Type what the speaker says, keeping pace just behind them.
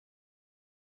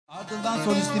Ardından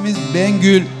solistimiz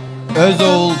Bengül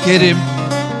Özoğul Keri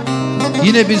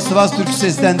yine bir Sivas türküsü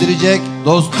seslendirecek.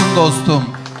 Dostum dostum.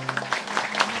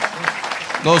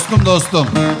 Dostum dostum.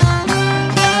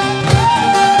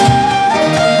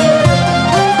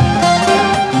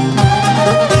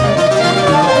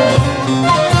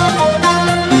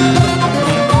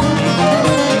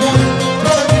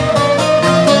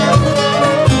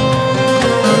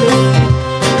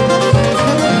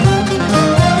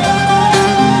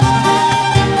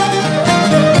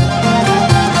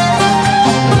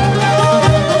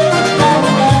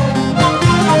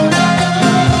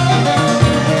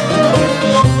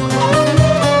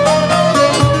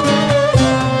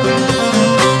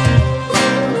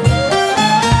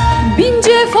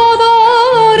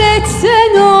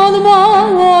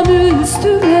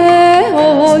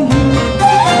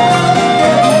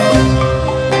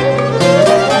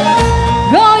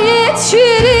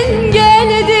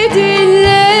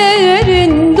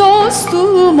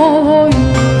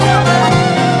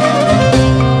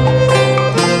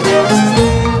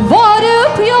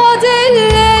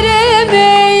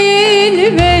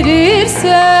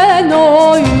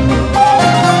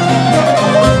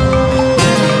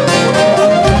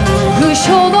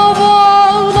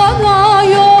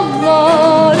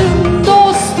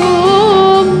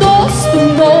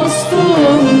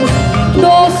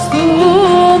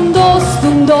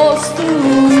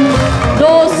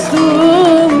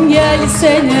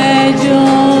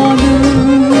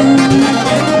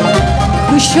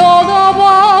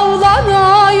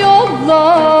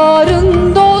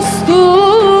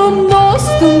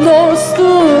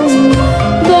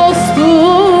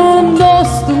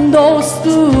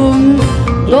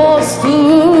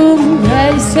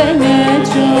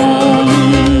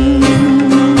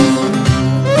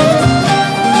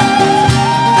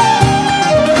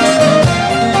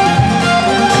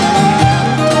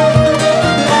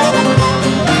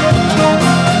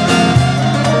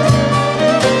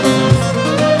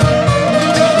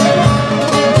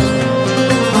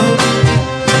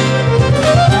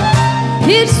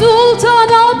 Bir sultan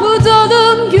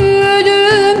abdalım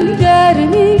gülüm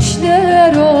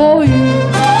dermişler oy.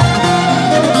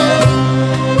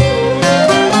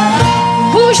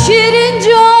 Bu şirin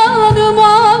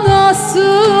canıma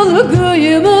nasıl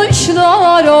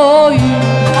kıymışlar oy.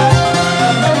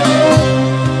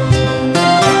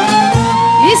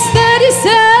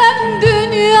 İstersem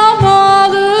dünya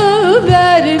malı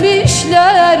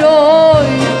vermişler oy.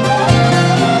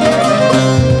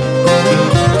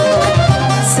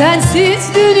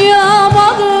 Sensiz dünya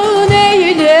malı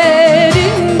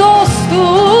neylerim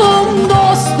dostum,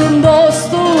 dostum,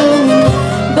 dostum,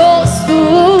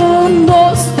 dostum,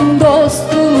 dostum,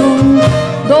 dostum,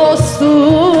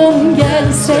 dostum,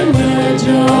 gelsene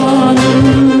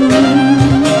canım.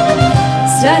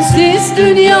 Sensiz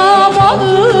dünya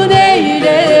malı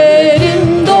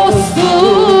neylerim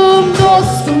dostum,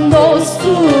 dostum,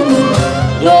 dostum,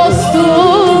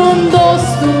 dostum,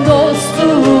 dostum,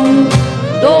 dostum,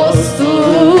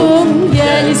 dostum,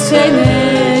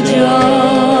 gelsene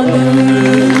canım.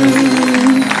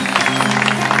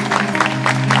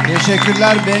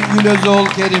 Teşekkürler Bengül Özoğul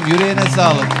Keri. Yüreğine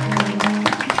sağlık.